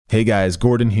Hey guys,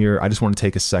 Gordon here. I just want to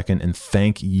take a second and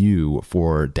thank you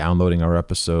for downloading our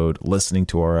episode, listening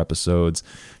to our episodes,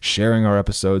 sharing our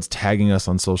episodes, tagging us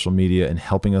on social media, and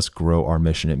helping us grow our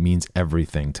mission. It means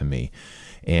everything to me.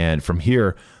 And from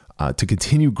here, to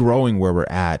continue growing where we're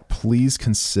at, please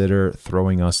consider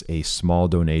throwing us a small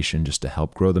donation just to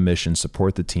help grow the mission,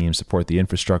 support the team, support the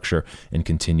infrastructure, and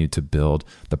continue to build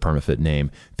the PermaFit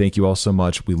name. Thank you all so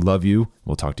much. We love you.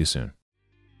 We'll talk to you soon.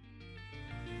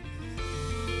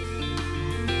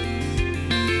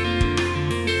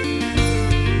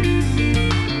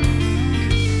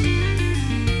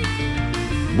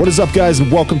 What is up, guys,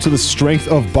 and welcome to the Strength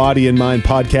of Body and Mind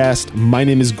podcast. My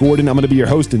name is Gordon. I'm going to be your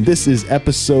host, and this is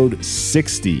episode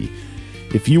 60.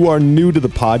 If you are new to the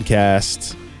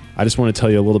podcast, I just want to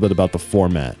tell you a little bit about the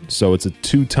format. So it's a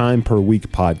 2-time per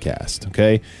week podcast,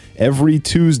 okay? Every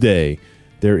Tuesday,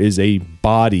 there is a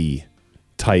body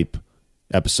type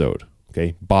episode,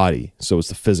 okay? Body. So it's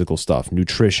the physical stuff,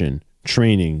 nutrition,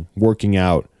 training, working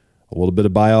out, a little bit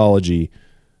of biology,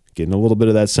 getting a little bit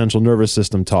of that central nervous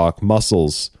system talk,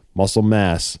 muscles, muscle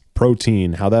mass,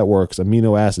 protein, how that works,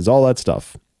 amino acids, all that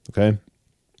stuff, okay?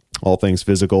 All things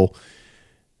physical.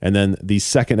 And then the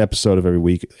second episode of every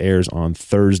week airs on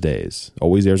Thursdays,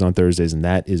 always airs on Thursdays, and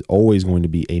that is always going to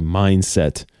be a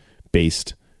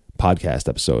mindset-based podcast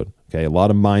episode, okay? A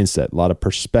lot of mindset, a lot of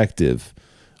perspective,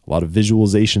 a lot of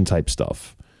visualization type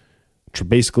stuff.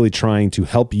 Basically trying to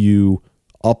help you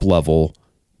up-level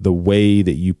the way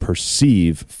that you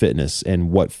perceive fitness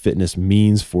and what fitness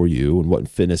means for you and what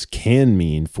fitness can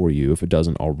mean for you if it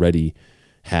doesn't already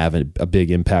have a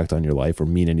big impact on your life or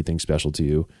mean anything special to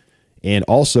you. And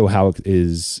also how it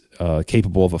is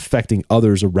capable of affecting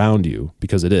others around you,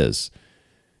 because it is.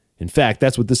 In fact,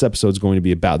 that's what this episode is going to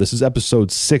be about. This is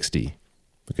episode 60.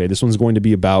 Okay, this one's going to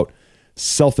be about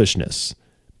selfishness,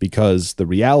 because the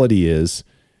reality is,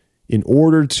 in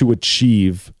order to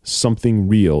achieve something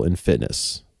real in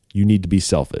fitness, you need to be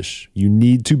selfish. You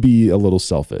need to be a little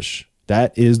selfish.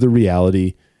 That is the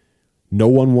reality. No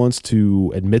one wants to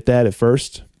admit that at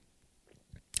first.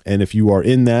 And if you are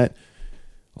in that,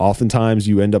 oftentimes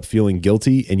you end up feeling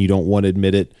guilty and you don't want to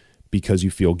admit it because you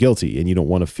feel guilty and you don't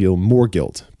want to feel more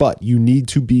guilt. But you need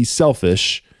to be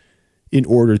selfish in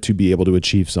order to be able to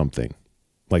achieve something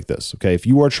like this. Okay, if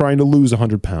you are trying to lose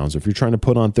 100 pounds, or if you're trying to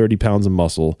put on 30 pounds of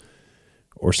muscle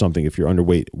or something, if you're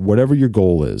underweight, whatever your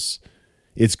goal is,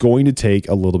 it's going to take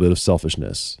a little bit of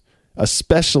selfishness,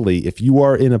 especially if you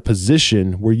are in a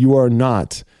position where you are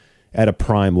not at a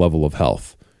prime level of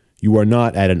health. You are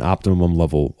not at an optimum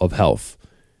level of health.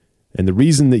 And the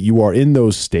reason that you are in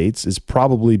those states is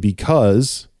probably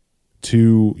because,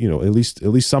 to, at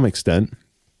least some extent,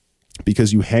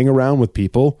 because you hang around with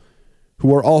people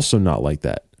who are also not like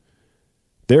that.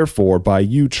 Therefore, by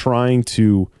you trying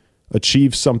to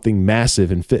achieve something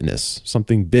massive in fitness,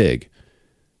 something big,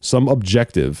 some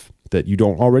objective that you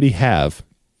don't already have,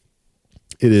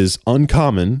 it is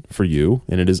uncommon for you,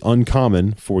 and it is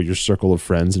uncommon for your circle of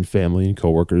friends and family and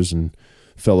coworkers and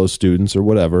fellow students or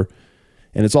whatever.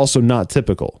 And it's also not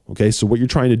typical. Okay, so what you're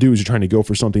trying to do is you're trying to go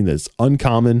for something that's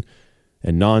uncommon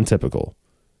and non-typical.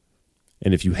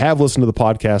 And if you have listened to the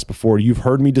podcast before, you've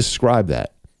heard me describe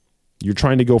that. You're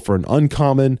trying to go for an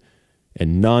uncommon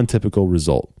and non-typical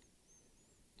result.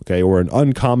 Okay, or an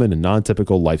uncommon and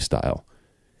non-typical lifestyle.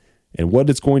 And what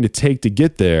it's going to take to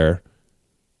get there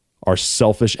are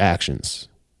selfish actions.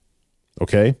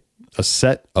 Okay, a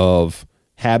set of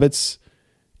habits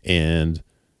and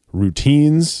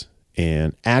routines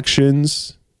and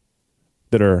actions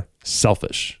that are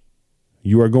selfish.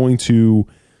 You are going to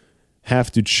have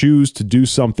to choose to do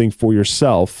something for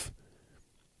yourself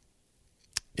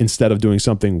instead of doing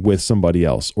something with somebody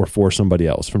else or for somebody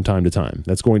else from time to time.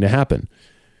 That's going to happen.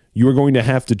 You are going to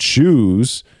have to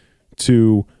choose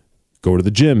to go to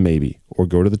the gym maybe, or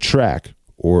go to the track,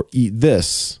 or eat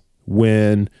this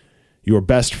when your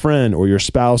best friend or your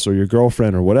spouse or your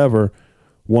girlfriend or whatever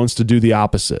wants to do the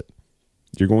opposite.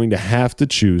 You're going to have to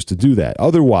choose to do that.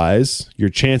 Otherwise, your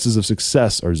chances of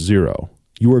success are zero.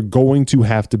 You are going to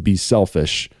have to be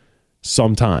selfish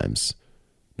sometimes.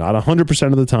 Not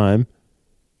 100% of the time,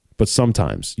 but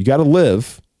sometimes. You got to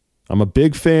live. I'm a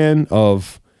big fan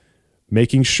of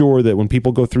making sure that when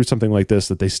people go through something like this,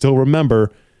 that they still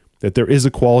remember that there is a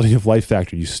quality of life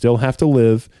factor. You still have to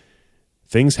live.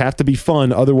 Things have to be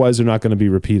fun. Otherwise, they're not going to be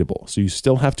repeatable. So you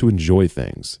still have to enjoy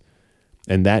things.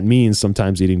 And that means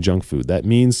sometimes eating junk food. That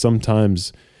means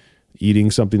sometimes eating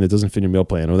something that doesn't fit your meal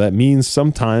plan. Or that means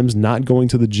sometimes not going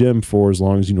to the gym for as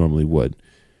long as you normally would.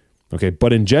 Okay,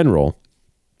 but in general,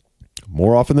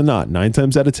 more often than not, 9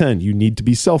 times out of 10, you need to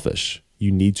be selfish.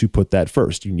 You need to put that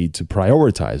first. You need to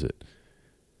prioritize it.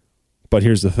 But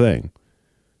here's the thing.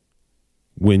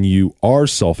 When you are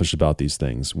selfish about these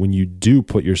things, when you do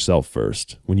put yourself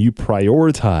first, when you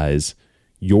prioritize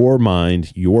your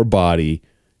mind, your body,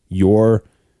 your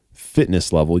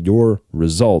fitness level, your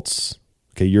results,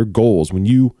 okay, your goals, when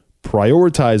you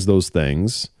prioritize those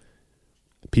things,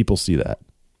 people see that.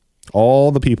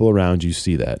 All the people around you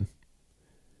see that.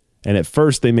 And at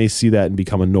first they may see that and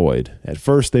become annoyed. At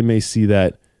first they may see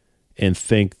that and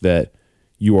think that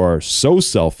you are so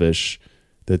selfish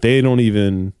that they don't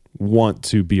even want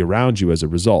to be around you as a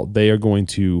result. They are going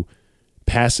to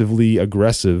passively,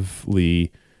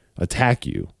 aggressively attack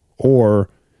you, or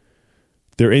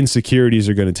their insecurities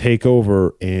are going to take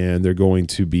over and they're going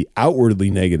to be outwardly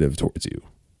negative towards you.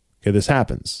 Okay, this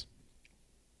happens.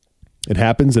 It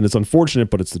happens and it's unfortunate,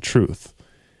 but it's the truth.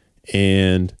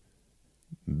 And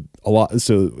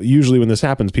so usually when this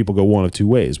happens, people go one of two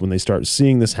ways. When they start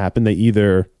seeing this happen, they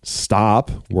either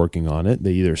stop working on it,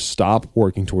 they either stop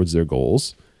working towards their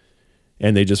goals,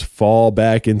 and they just fall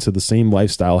back into the same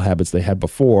lifestyle habits they had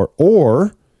before,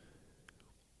 or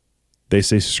they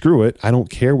say, screw it, I don't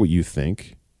care what you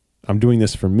think. I'm doing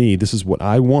this for me. This is what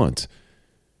I want.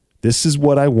 This is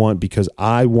what I want because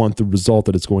I want the result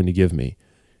that it's going to give me.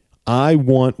 I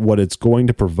want what it's going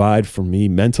to provide for me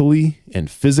mentally and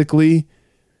physically,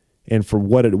 and for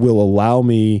what it will allow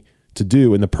me to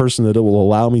do and the person that it will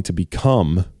allow me to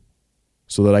become,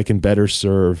 so that I can better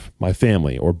serve my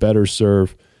family or better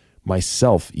serve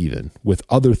myself, even with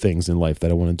other things in life that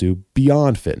I want to do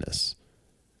beyond fitness.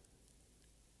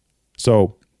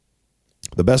 So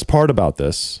the best part about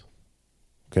this,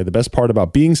 okay, the best part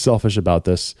about being selfish about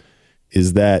this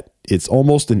is that it's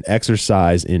almost an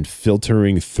exercise in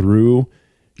filtering through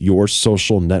your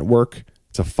social network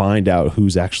to find out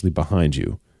who's actually behind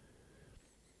you.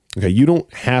 Okay,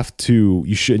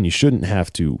 you shouldn't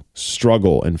have to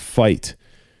struggle and fight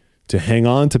to hang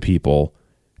on to people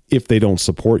if they don't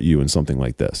support you in something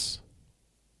like this.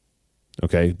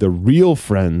 Okay, the real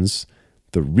friends,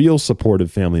 the real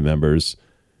supportive family members,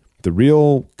 the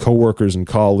real coworkers and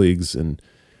colleagues and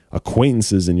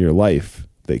acquaintances in your life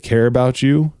that care about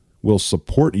you will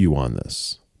support you on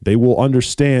this. They will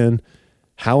understand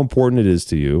how important it is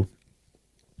to you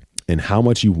and how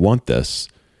much you want this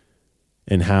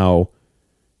and how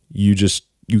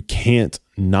you can't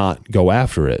not go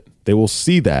after it. They will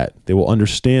see that, they will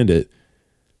understand it,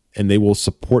 and they will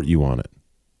support you on it.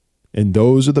 And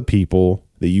those are the people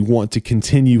that you want to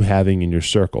continue having in your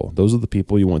circle. Those are the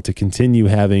people you want to continue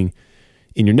having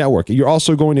in your network. You're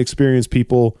also going to experience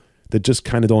people that just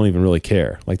kind of don't even really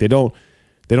care. Like they don't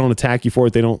attack you for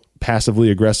it. They don't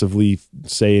passively, aggressively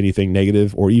say anything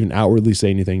negative or even outwardly say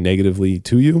anything negatively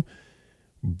to you,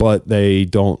 but they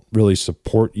don't really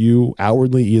support you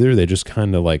outwardly either. They just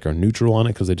kind of like are neutral on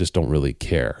it because they just don't really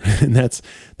care. And that's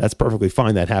perfectly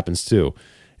fine. That happens too.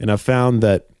 And I've found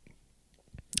that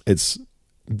it's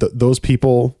those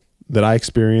people that I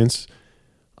experience,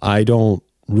 I don't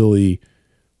really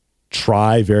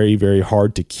try very, very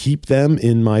hard to keep them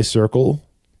in my circle,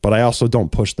 but I also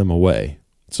don't push them away.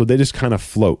 So they just kind of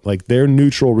float. Like their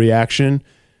neutral reaction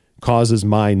causes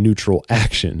my neutral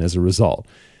action as a result.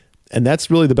 And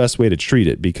that's really the best way to treat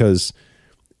it, because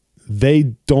they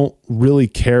don't really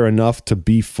care enough to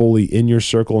be fully in your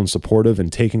circle and supportive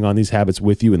and taking on these habits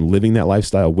with you and living that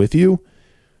lifestyle with you.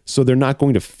 So they're not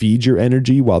going to feed your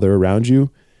energy while they're around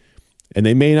you. And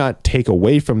they may not take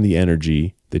away from the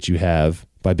energy that you have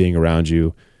by being around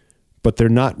you, but they're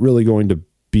not really going to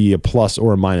be a plus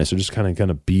or a minus. They're just kind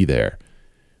of be there.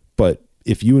 But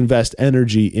if you invest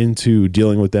energy into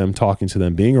dealing with them, talking to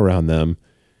them, being around them,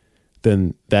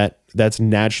 then that's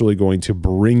naturally going to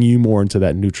bring you more into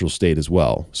that neutral state as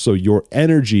well. So your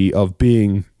energy of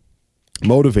being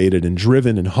motivated and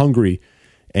driven and hungry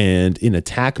and in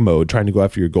attack mode, trying to go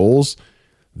after your goals,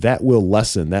 that will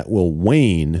lessen, that will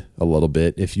wane a little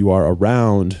bit if you are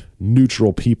around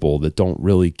neutral people that don't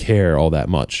really care all that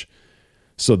much.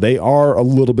 So they are a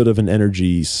little bit of an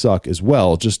energy suck as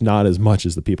well, just not as much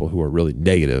as the people who are really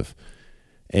negative.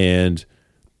 And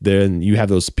then you have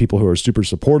those people who are super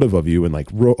supportive of you and like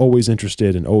always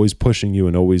interested and always pushing you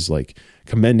and always like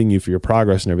commending you for your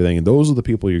progress and everything. And those are the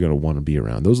people you're going to want to be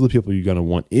around. Those are the people you're going to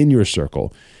want in your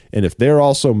circle. And if they're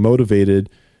also motivated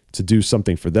to do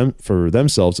something for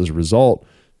themselves as a result,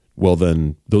 well,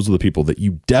 then those are the people that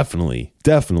you definitely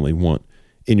want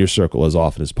in your circle as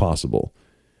often as possible.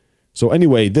 So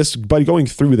anyway, by going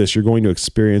through this, you're going to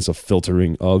experience a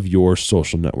filtering of your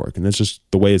social network. And that's just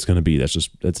the way it's going to be.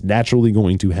 That's naturally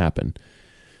going to happen.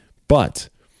 But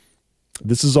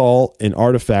this is all an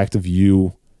artifact of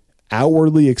you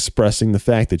outwardly expressing the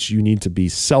fact that you need to be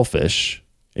selfish.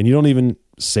 And you don't even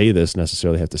say this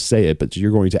necessarily have to say it, but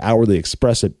you're going to outwardly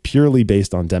express it purely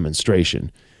based on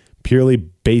demonstration, purely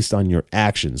based on your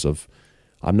actions of,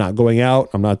 I'm not going out,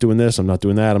 I'm not doing this, I'm not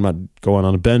doing that, I'm not going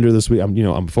on a bender this week,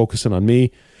 I'm focusing on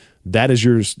me. That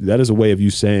is a way of you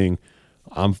saying,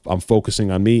 I'm focusing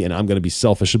on me and I'm going to be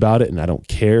selfish about it and I don't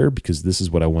care because this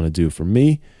is what I want to do for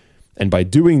me. And by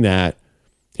doing that,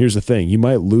 here's the thing, you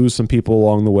might lose some people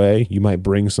along the way, you might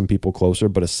bring some people closer,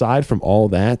 but aside from all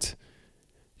that,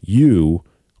 you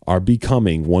are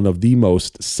becoming one of the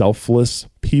most selfless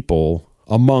people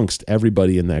amongst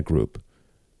everybody in that group.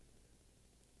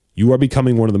 You are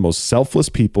becoming one of the most selfless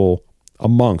people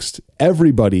amongst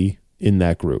everybody in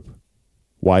that group.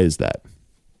 Why is that?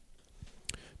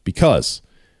 Because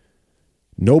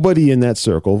nobody in that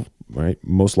circle, right?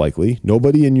 Most likely,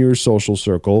 nobody in your social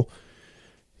circle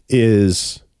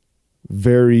is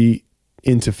very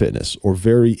into fitness or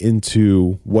very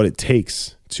into what it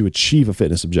takes to achieve a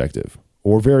fitness objective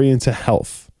or very into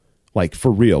health, like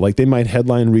for real. Like they might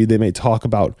headline read, they may talk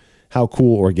about how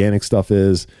cool organic stuff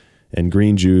is and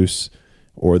green juice,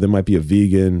 or they might be a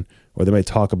vegan, or they might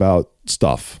talk about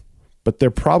stuff, but they're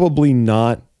probably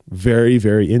not very,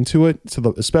 very into it,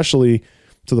 especially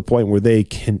to the point where they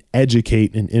can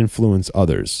educate and influence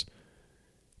others.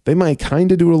 They might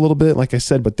kind of do it a little bit, like I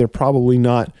said, but they're probably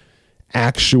not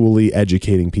actually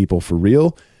educating people for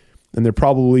real, and they're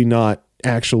probably not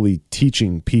actually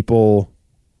teaching people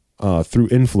through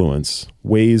influence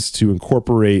ways to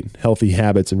incorporate healthy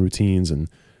habits and routines and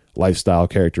lifestyle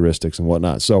characteristics and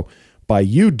whatnot. So by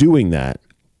you doing that,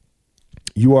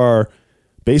 you are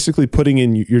basically putting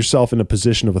in yourself in a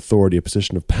position of authority, a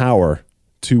position of power,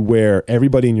 to where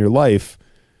everybody in your life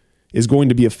is going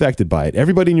to be affected by it.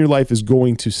 Everybody in your life is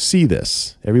going to see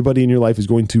this. Everybody in your life is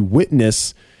going to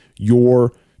witness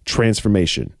your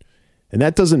transformation. And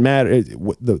that doesn't matter.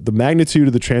 The magnitude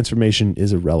of the transformation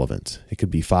is irrelevant. It could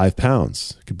be 5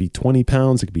 pounds. It could be 20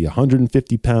 pounds. It could be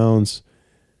 150 pounds.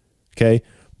 Okay.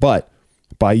 But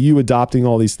by you adopting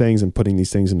all these things and putting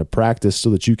these things into practice so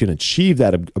that you can achieve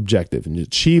that objective and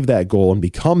achieve that goal and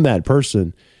become that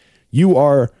person, you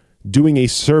are doing a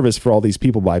service for all these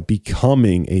people by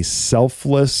becoming a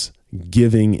selfless,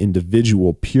 giving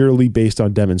individual purely based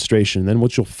on demonstration. And then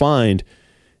what you'll find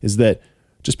is that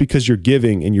just because you're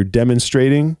giving and you're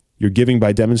demonstrating, you're giving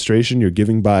by demonstration, you're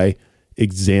giving by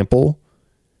example,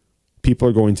 people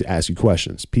are going to ask you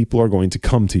questions. People are going to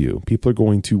come to you. People are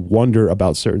going to wonder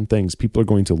about certain things. People are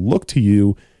going to look to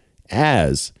you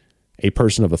as a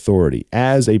person of authority,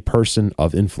 as a person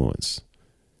of influence.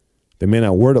 They may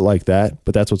not word it like that,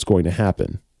 but that's what's going to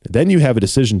happen. Then you have a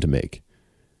decision to make.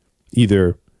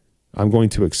 Either I'm going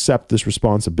to accept this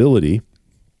responsibility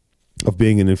of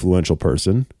being an influential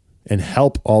person and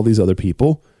help all these other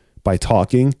people by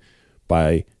talking,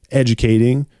 by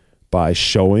educating, by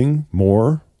showing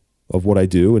more of what I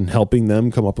do and helping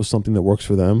them come up with something that works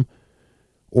for them,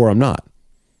 or I'm not.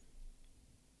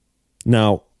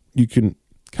 Now, you can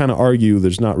kind of argue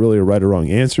there's not really a right or wrong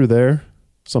answer there.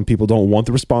 Some people don't want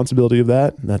the responsibility of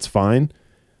that, and that's fine.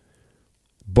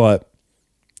 But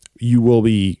you will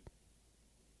be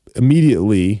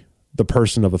immediately the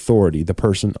person of authority, the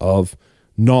person of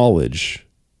knowledge,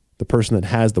 the person that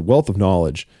has the wealth of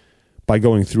knowledge by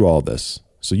going through all this.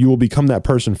 So you will become that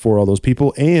person for all those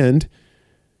people, and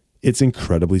it's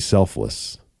incredibly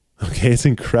selfless. Okay, it's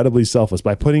incredibly selfless.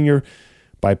 By putting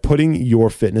your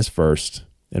fitness first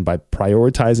and by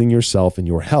prioritizing yourself and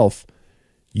your health,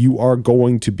 you are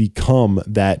going to become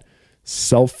that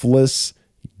selfless,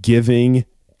 giving,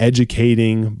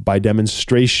 educating by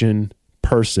demonstration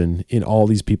person in all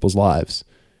these people's lives.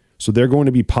 So they're going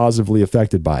to be positively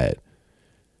affected by it.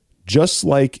 Just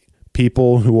like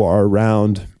people who are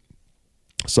around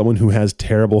someone who has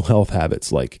terrible health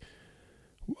habits, like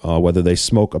whether they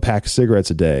smoke a pack of cigarettes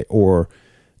a day, or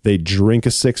they drink a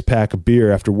 6-pack of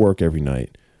beer after work every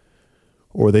night,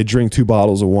 or they drink 2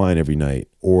 bottles of wine every night,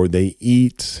 or they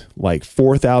eat like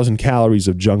 4,000 calories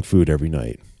of junk food every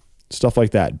night, stuff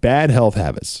like that. Bad health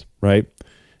habits, right?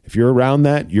 If you're around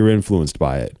that, you're influenced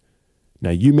by it.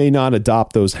 Now, you may not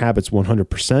adopt those habits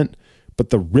 100%, but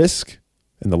the risk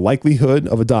and the likelihood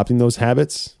of adopting those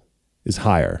habits is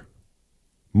higher.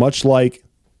 Much like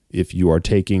if you are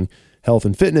taking health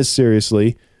and fitness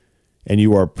seriously and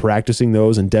you are practicing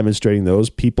those and demonstrating those,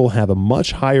 people have a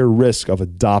much higher risk of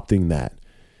adopting that,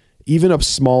 even a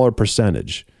smaller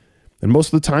percentage. And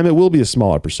most of the time it will be a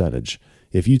smaller percentage.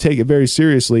 If you take it very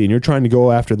seriously and you're trying to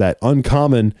go after that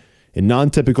uncommon and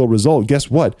non-typical result, guess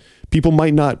what? People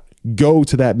might not go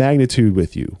to that magnitude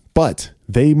with you, but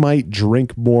they might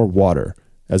drink more water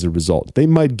as a result. They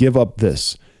might give up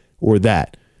this or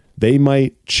that. They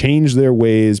might change their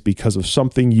ways because of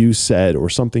something you said or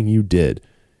something you did.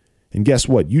 And guess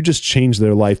what? You just changed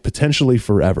their life potentially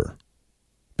forever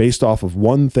based off of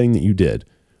one thing that you did,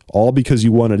 all because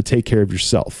you wanted to take care of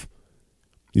yourself.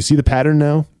 You see the pattern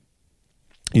now?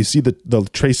 You see the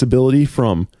traceability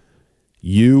from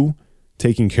you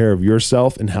taking care of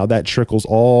yourself and how that trickles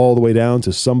all the way down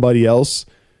to somebody else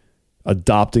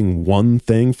adopting one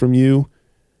thing from you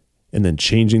and then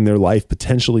changing their life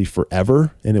potentially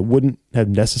forever. And it wouldn't have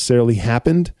necessarily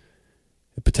happened.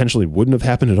 It potentially wouldn't have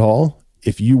happened at all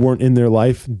if you weren't in their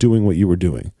life doing what you were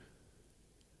doing.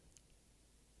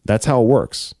 That's how it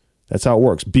works. That's how it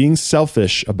works. Being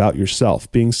selfish about yourself,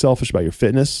 being selfish about your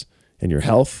fitness and your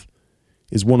health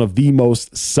is one of the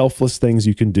most selfless things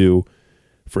you can do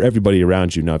for everybody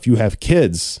around you. Now, if you have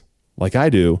kids like I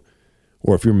do,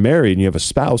 or if you're married and you have a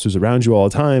spouse who's around you all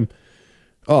the time,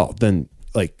 then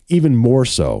like even more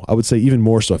so, I would say even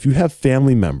more so. If you have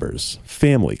family members,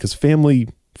 because family,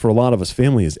 for a lot of us,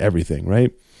 family is everything,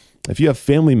 right? If you have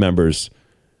family members,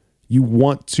 you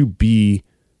want to be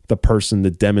the person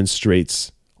that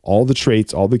demonstrates all the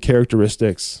traits, all the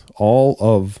characteristics, all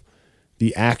of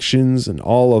the actions and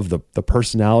all of the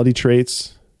personality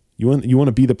traits. You want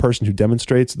to be the person who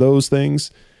demonstrates those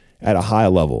things at a high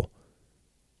level,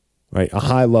 right? A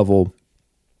high level,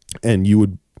 and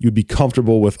you'd be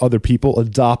comfortable with other people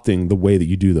adopting the way that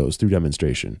you do those through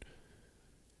demonstration.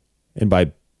 And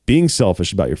by being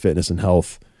selfish about your fitness and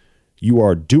health, you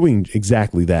are doing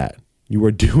exactly that. You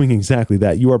are doing exactly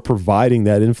that. You are providing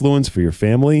that influence for your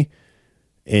family,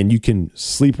 and you can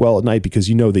sleep well at night because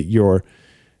you know that your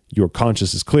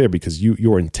conscience is clear because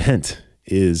your intent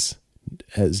is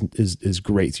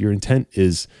great. Your intent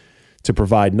is to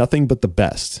provide nothing but the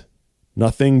best.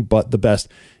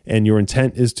 And your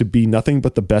intent is to be nothing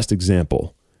but the best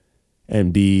example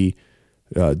and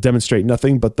demonstrate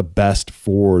nothing but the best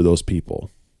for those people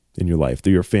in your life,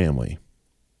 through your family.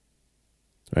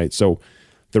 Right? So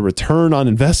the return on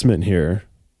investment here,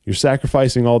 you're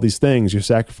sacrificing all these things. You're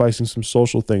sacrificing some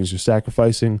social things. You're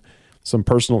sacrificing some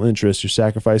personal interests. You're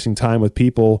sacrificing time with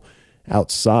people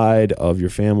outside of your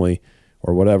family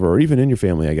or whatever, or even in your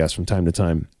family, I guess, from time to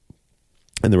time.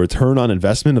 And the return on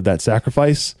investment of that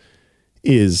sacrifice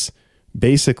is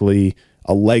basically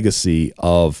a legacy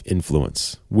of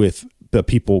influence with the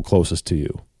people closest to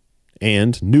you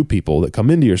and new people that come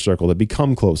into your circle that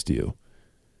become close to you.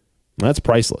 And that's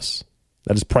priceless.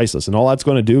 That is priceless. And all that's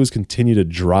going to do is continue to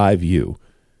drive you.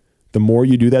 The more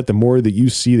you do that, the more that you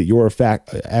see that your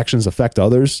actions affect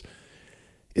others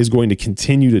is going to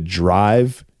continue to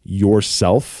drive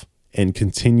yourself and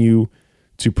continue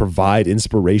to provide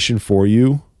inspiration for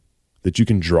you that you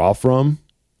can draw from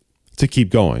to keep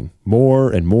going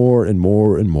more and more and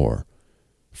more and more,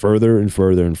 further and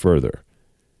further and further,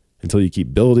 until you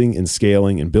keep building and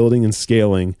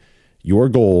scaling your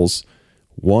goals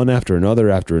one after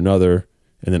another,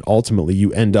 and then ultimately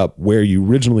you end up where you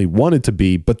originally wanted to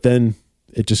be, but then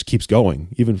it just keeps going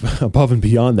even above and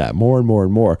beyond that, more and more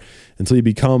and more, until you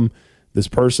become this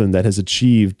person that has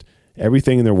achieved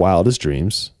everything in their wildest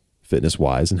dreams,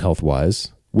 fitness-wise and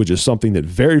health-wise, which is something that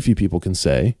very few people can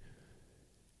say.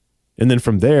 And then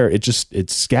from there, it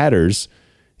scatters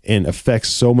and affects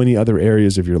so many other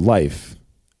areas of your life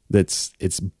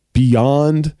it's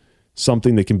beyond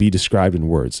something that can be described in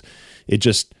words.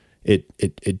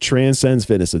 It transcends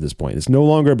fitness at this point. It's no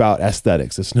longer about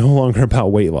aesthetics. It's no longer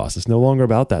about weight loss. It's no longer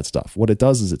about that stuff. What it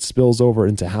does is it spills over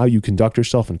into how you conduct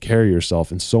yourself and carry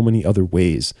yourself in so many other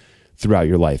ways throughout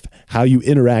your life, how you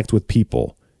interact with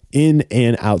people in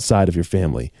and outside of your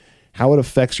family, how it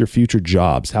affects your future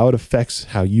jobs, how it affects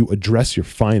how you address your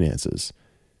finances,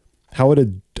 how it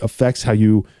affects how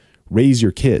you raise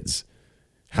your kids,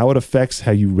 how it affects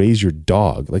how you raise your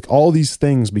dog. Like all these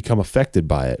things become affected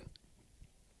by it.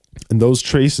 And those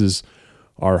traces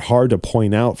are hard to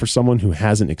point out for someone who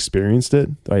hasn't experienced it.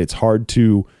 Right? It's hard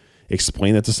to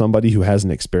explain it to somebody who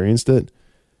hasn't experienced it.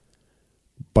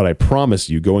 But I promise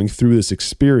you, going through this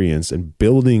experience and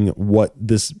building what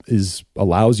this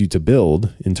allows you to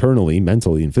build internally,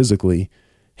 mentally, and physically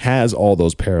has all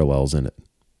those parallels in it.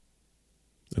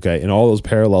 Okay. And all those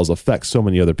parallels affect so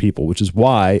many other people, which is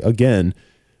why, again,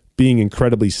 being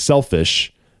incredibly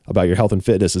selfish about your health and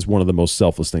fitness is one of the most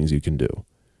selfless things you can do.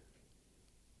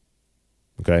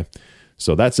 Okay.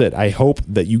 So that's it. I hope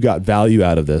that you got value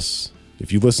out of this.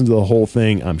 If you listened to the whole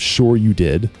thing, I'm sure you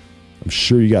did. I'm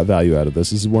sure you got value out of this.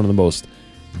 This is one of the most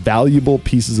valuable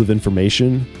pieces of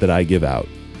information that I give out.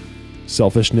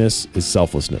 Selfishness is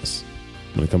selflessness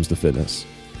when it comes to fitness.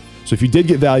 So if you did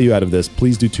get value out of this,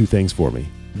 please do two things for me.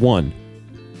 1,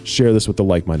 share this with a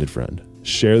like-minded friend.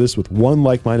 Share this with one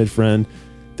like-minded friend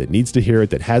that needs to hear it,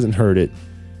 that hasn't heard it,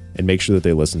 and make sure that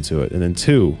they listen to it. And then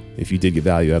 2, if you did get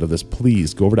value out of this,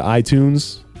 please go over to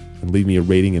iTunes and leave me a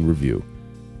rating and review.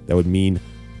 That would mean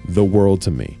the world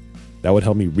to me. That would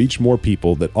help me reach more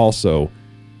people that also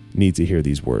need to hear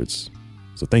these words.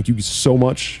 So thank you so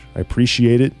much. I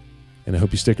appreciate it. And I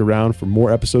hope you stick around for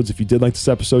more episodes. If you did like this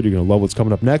episode, you're going to love what's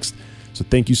coming up next. So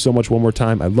thank you so much one more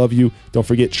time. I love you. Don't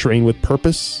forget, train with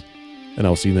purpose. And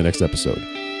I'll see you in the next episode.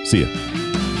 See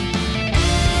ya.